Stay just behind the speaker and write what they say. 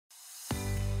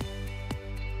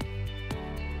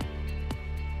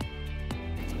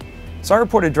So I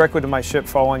reported directly to my ship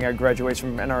following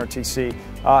graduation from NROTC,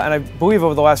 and I believe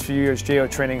over the last few years JO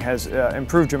training has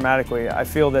improved dramatically. I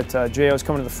feel that JOs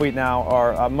coming to the fleet now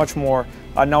are much more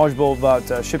knowledgeable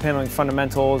about ship handling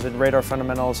fundamentals and radar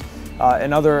fundamentals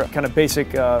and other kind of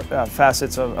basic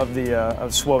facets of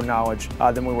SWO knowledge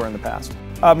than we were in the past.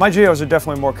 My JOs are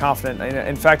definitely more confident.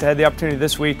 In fact, I had the opportunity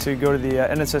this week to go to the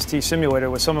NSST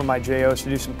simulator with some of my JOs to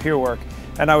do some peer work,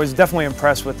 and I was definitely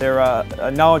impressed with their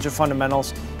knowledge of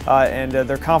fundamentals and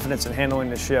their confidence in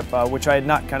handling the ship, which I had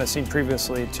not kind of seen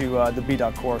previously to the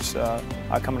BDOC course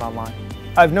coming online.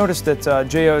 I've noticed that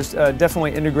JOs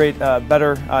definitely integrate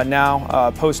better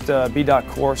now post BDOC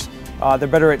course. They're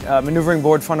better at maneuvering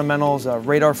board fundamentals,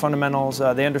 radar fundamentals.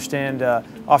 They understand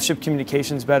off-ship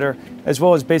communications better, as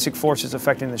well as basic forces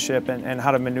affecting the ship and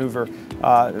how to maneuver,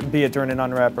 be it during an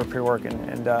unwrap or pre-work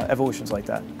and evolutions like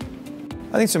that.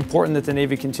 I think it's important that the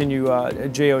Navy continue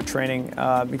JO training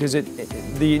because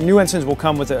the new ensigns will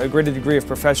come with a greater degree of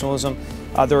professionalism.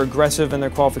 They're aggressive in their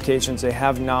qualifications, they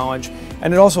have knowledge,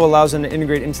 and it also allows them to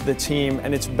integrate into the team,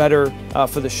 and it's better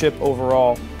for the ship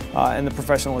overall and the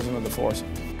professionalism of the force.